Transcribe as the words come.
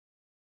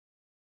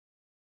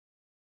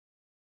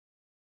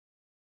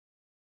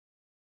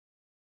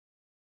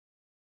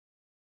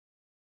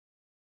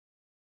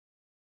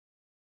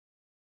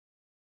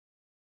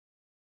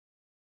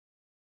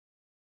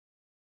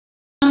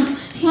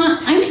So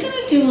I'm going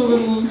to do a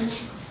little,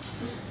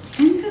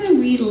 I'm going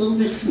to read a little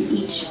bit from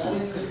each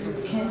book,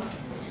 okay?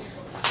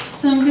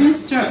 So I'm going to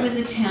start with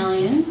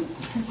Italian,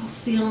 because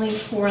it's the only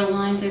 4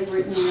 lines I've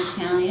written in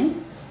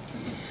Italian.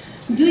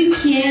 Due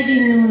piedi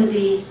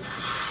nudi,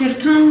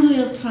 cercando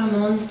il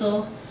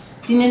tramonto,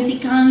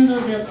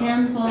 dimenticando del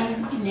tempo,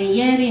 né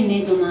ieri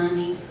né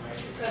domani.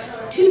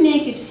 2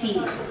 naked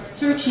feet,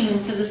 searching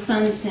for the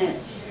sunset,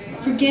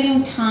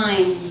 forgetting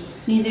time,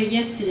 neither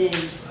yesterday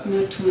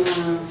nor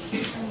tomorrow.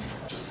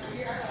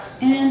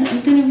 And I'm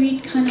going to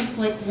read kind of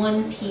like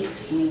one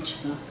piece from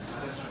each book.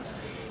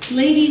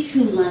 Ladies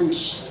who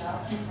lunch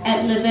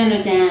at Le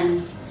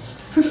Benardin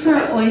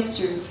prefer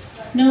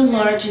oysters no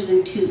larger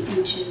than 2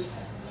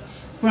 inches.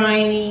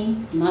 Briny,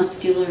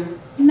 muscular,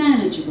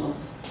 manageable.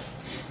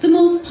 The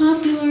most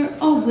popular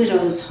are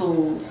widow's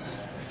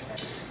holes,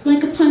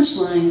 like a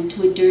punchline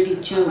to a dirty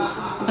joke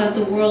about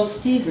the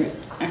world's favorite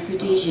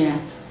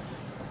aphrodisiac.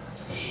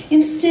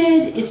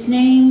 Instead, it's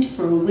named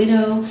for a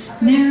widow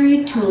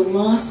married to a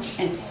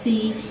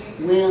lost-at-sea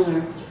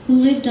whaler who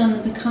lived on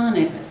the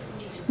Peconic,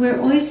 where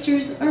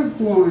oysters are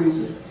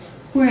born,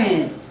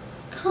 bred,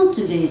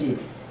 cultivated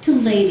to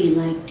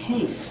ladylike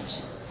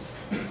taste.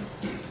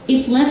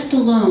 If left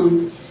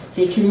alone,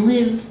 they can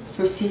live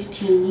for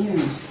 15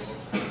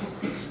 years,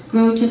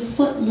 grow to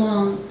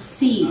foot-long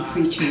sea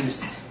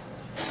creatures,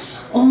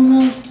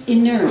 almost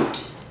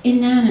inert,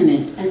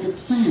 inanimate as a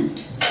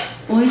plant.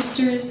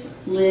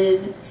 Oysters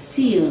live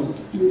sealed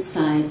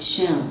inside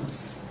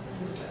shells,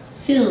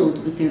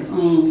 filled with their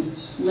own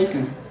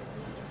liquor.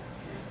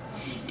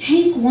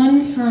 Take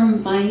one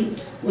firm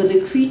bite, or the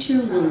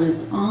creature will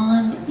live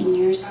on in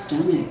your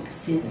stomach,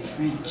 say the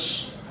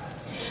French.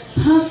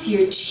 Puff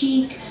your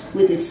cheek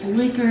with its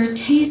liquor,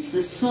 taste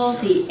the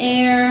salty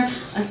air,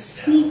 a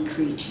sweet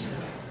creature.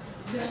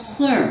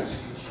 Slurp,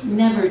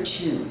 never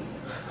chew.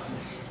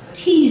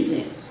 Tease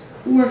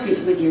it, work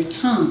it with your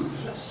tongue.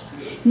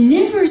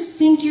 Never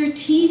sink your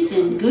teeth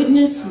in,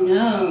 goodness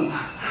no.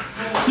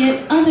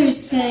 Yet others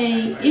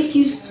say, if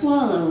you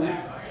swallow,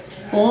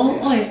 all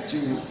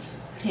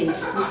oysters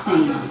taste the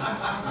same.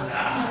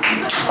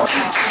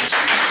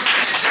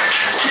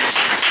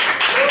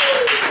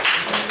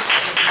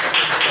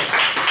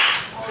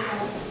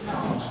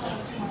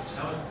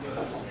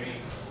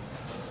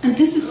 And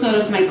this is sort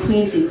of my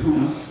Queensy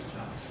poem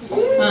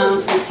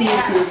from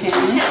Thieves in the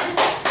Family.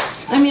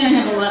 I mean, I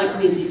have a lot of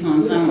Queensy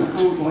poems, I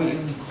won't bore you.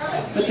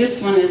 But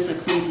this one is a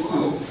Queensy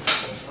poem.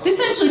 This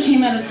actually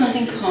came out of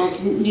something called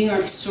New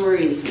York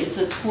Stories. It's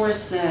a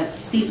course that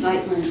Steve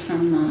Zeitlin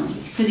from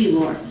City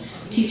Lore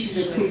teaches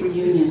at Cooper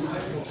Union.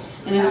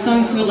 And I was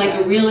going through like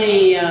a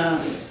really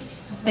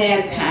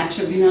bad patch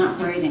of not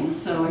writing,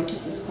 so I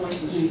took this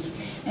course with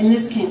him. And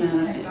this came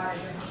out of it.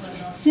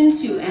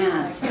 Since you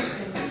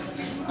asked,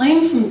 I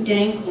am from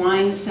dank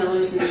wine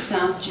cellars in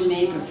South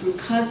Jamaica, from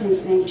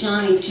cousins named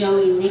Johnny,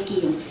 Joey,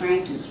 Nicky, and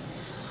Frankie,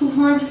 who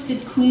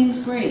harvested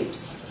Queen's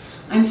grapes.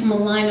 I'm from a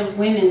line of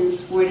women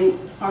sporting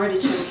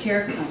artichoke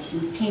haircuts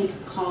and pink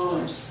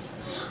collars.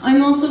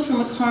 I'm also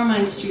from a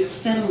Carmine Street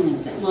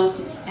settlement that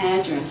lost its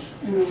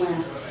address in the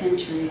last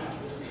century.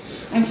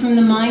 I'm from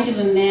the mind of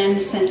a man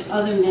who sent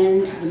other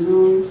men to the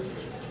moon,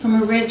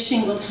 from a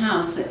red-shingled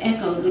house that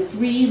echoed with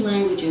 3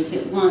 languages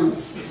at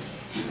once.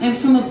 I'm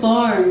from a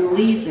bar in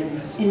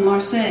Molise, in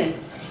Marseille,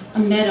 a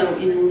meadow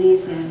in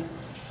Molise.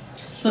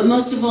 But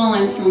most of all,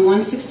 I'm from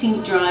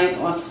 116th Drive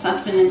off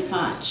Sutphen and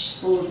Foch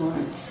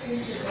Boulevards,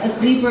 a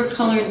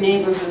zebra-colored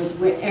neighborhood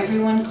where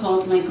everyone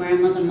called my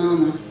grandmother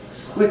Mama,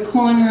 where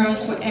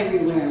cornrows were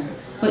everywhere,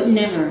 but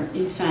never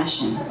in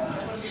fashion.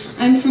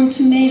 I'm from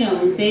tomato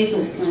and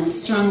basil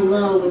plants strung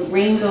low with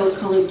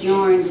rainbow-colored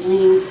yarns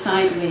leaning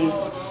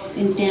sideways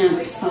in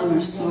damp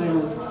summer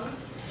soil.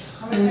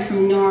 I'm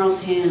from gnarled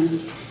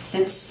hands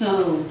that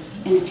sew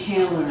and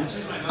tailor,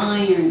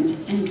 iron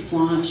and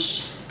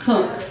wash,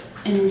 cook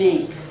and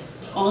make,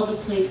 all the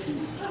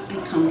places I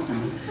come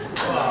from.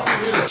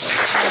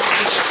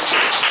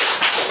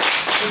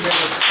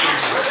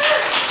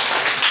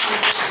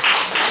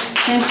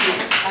 Thank you.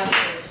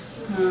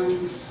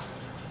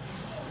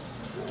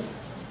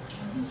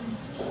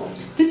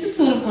 This is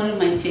sort of one of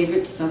my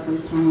favorite subway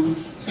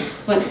poems,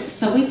 but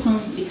subway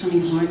poems are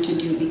becoming hard to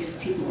do because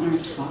people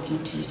aren't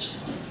talking to each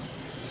other.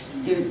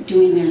 They're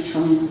doing their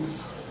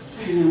phones,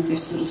 they're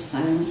sort of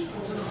silent.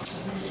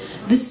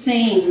 The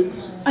same.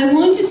 I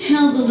want to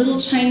tell the little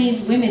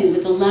Chinese women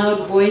with the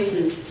loud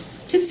voices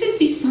to sit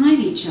beside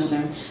each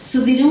other so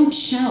they don't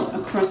shout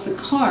across the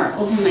car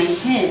over my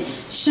head,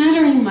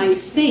 shattering my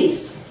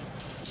space.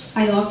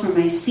 I offer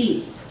my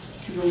seat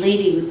to the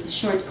lady with the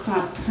short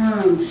cropped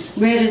perm,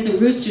 red as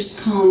a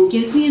rooster's comb,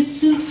 gives me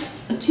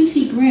a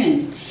toothy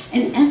grin,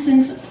 an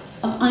essence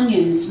of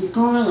onions and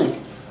garlic,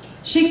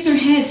 shakes her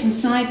head from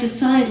side to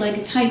side like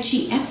a Tai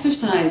Chi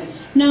exercise.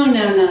 No,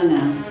 no, no,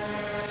 no.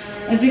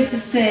 As if to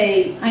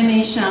say, I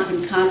may shop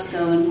in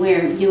Costco and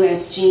wear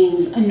US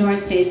jeans, a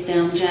North Face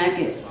down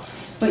jacket,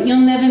 but you'll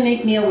never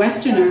make me a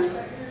Westerner.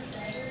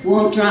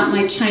 Won't drop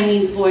my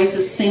Chinese voice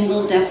a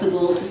single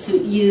decibel to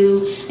suit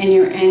you and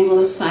your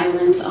Anglo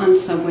silence on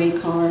subway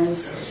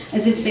cars.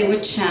 as if they were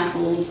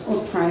chapels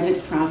or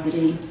private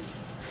property.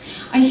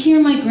 I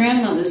hear my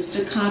grandmother's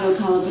staccato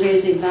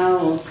calabrese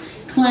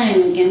vowels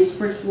clang against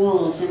brick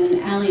walls in an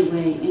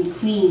alleyway in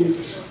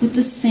Queens with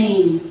the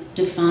same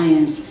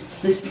defiance,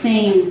 the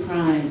same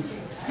pride,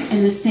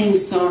 and the same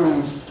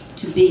sorrow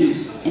to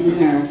be in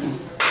America.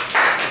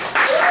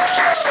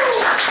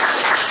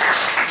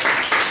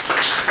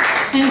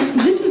 And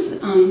this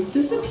is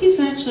a piece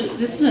actually,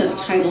 this is a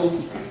title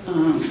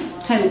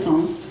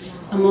poem,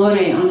 Amore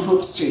on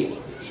Hope Street.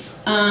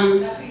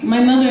 My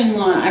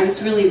mother-in-law, I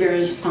was really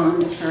very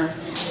fond of her,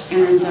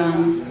 and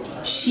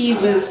she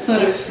was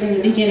sort of in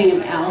the beginning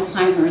of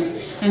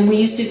Alzheimer's, and we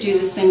used to do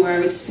this thing where I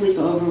would sleep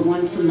over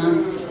once a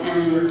month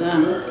and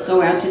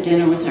go out to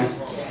dinner with her.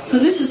 So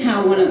this is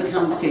how one of the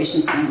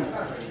conversations went.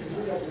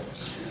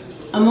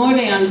 Amore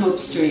on Hope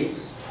Street.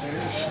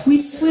 We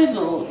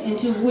swivel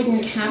into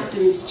wooden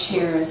captain's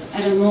chairs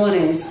at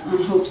Amore's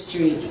on Hope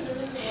Street.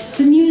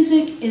 The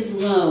music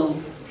is low,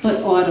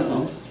 but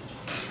audible.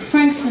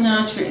 Frank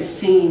Sinatra is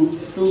singing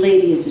 "The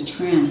Lady is a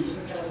Tramp."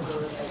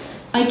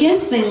 I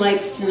guess they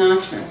like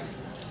Sinatra.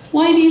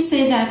 Why do you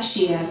say that,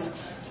 she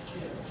asks.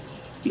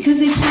 Because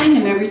they play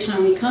him every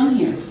time we come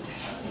here.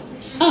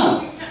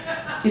 Oh,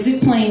 is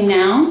it playing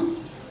now?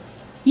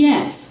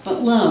 Yes,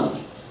 but low,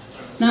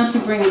 not to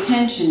bring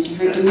attention to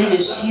her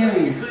diminished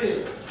hearing.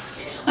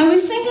 I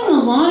was thinking a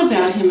lot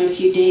about him a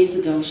few days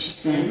ago, she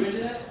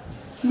says.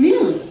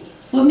 Really?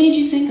 What made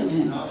you think of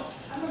him?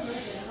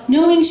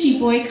 Knowing she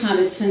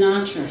boycotted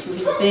Sinatra for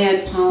his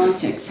bad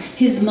politics,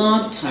 his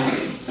mob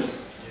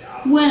ties.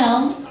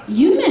 Well,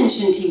 you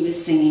mentioned he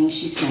was singing,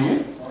 she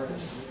said.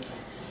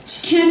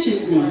 She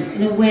catches me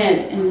in a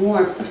web and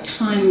warp of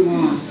time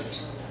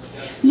lost.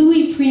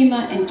 Louis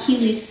Prima and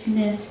Keely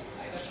Smith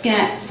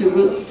scat through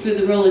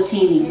the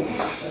rollatini.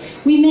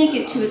 We make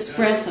it to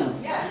espresso,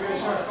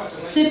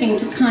 sipping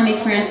to Connie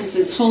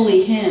Francis's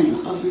holy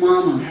hymn of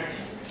Mama.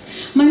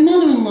 My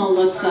mother-in-law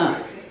looks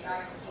up.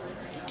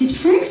 Did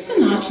Frank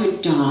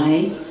Sinatra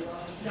die?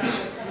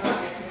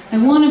 I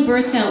want to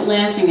burst out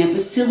laughing at the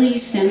silly,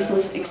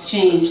 senseless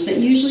exchange that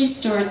usually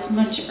starts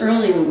much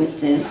earlier with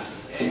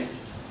this.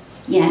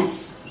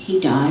 Yes, he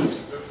died.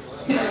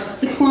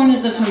 The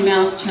corners of her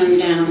mouth turn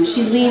down.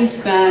 She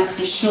leans back,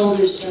 her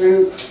shoulders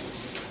droop.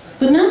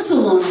 But not so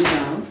long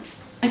ago,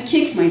 I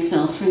kicked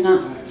myself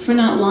for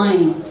not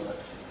lying.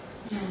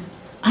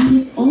 I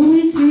was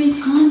always very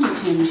fond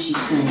of him, she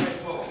said.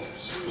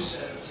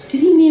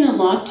 Did he mean a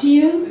lot to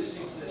you?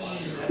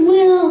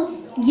 Well,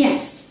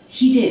 yes,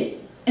 he did,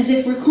 as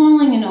if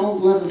recalling an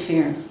old love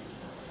affair.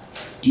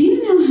 Do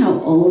you know how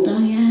old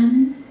I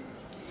am?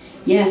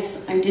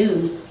 Yes, I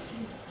do.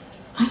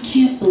 I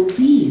can't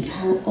believe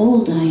how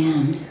old I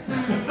am.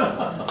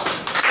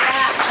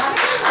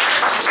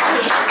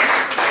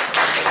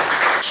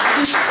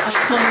 I'll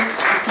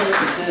close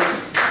with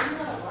this.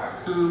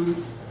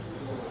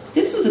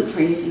 This was a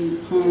crazy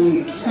poem.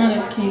 It kind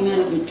of came out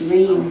of a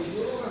dream.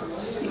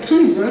 It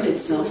kind of wrote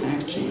itself,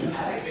 actually.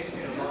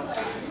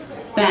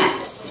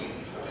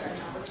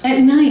 Bats.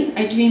 At night,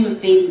 I dream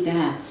of baby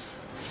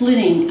bats,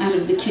 flitting out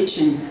of the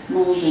kitchen,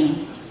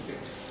 molding.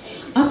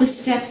 Up a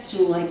step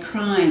stool, I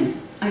climb.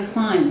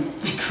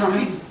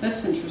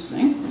 That's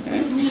interesting.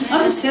 Okay.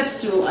 Up a step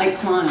stool, I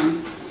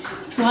climb.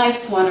 Fly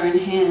swatter in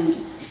hand,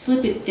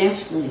 slip it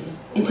deftly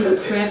into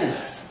the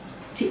crevice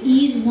to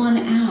ease one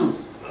out.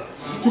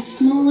 The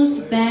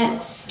smallest bat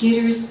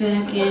skitters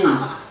back in.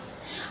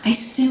 I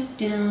step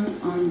down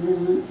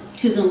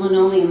to the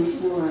linoleum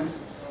floor.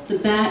 The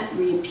bat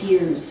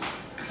reappears,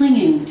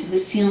 clinging to the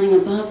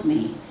ceiling above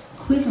me,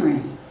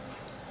 quivering.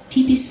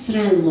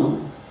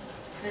 Pipistrello,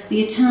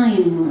 the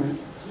Italian word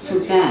for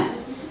bat,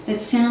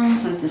 that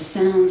sounds like the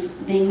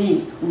sounds they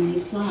make when they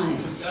fly,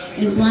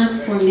 in black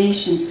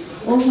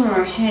formations over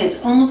our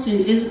heads, almost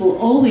invisible,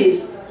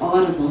 always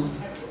audible.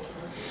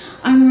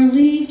 I'm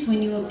relieved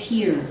when you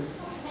appear.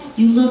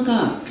 You look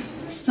up,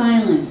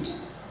 silent,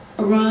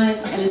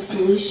 arrive at a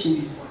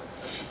solution.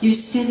 Your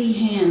steady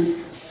hands,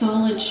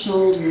 solid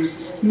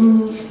shoulders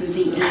move through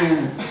the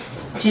air,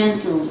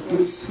 gentle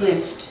and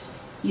swift.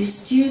 You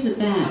steer the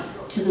bat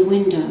to the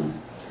window.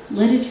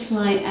 Let it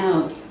fly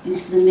out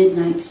into the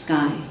midnight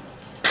sky.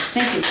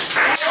 Thank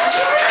you.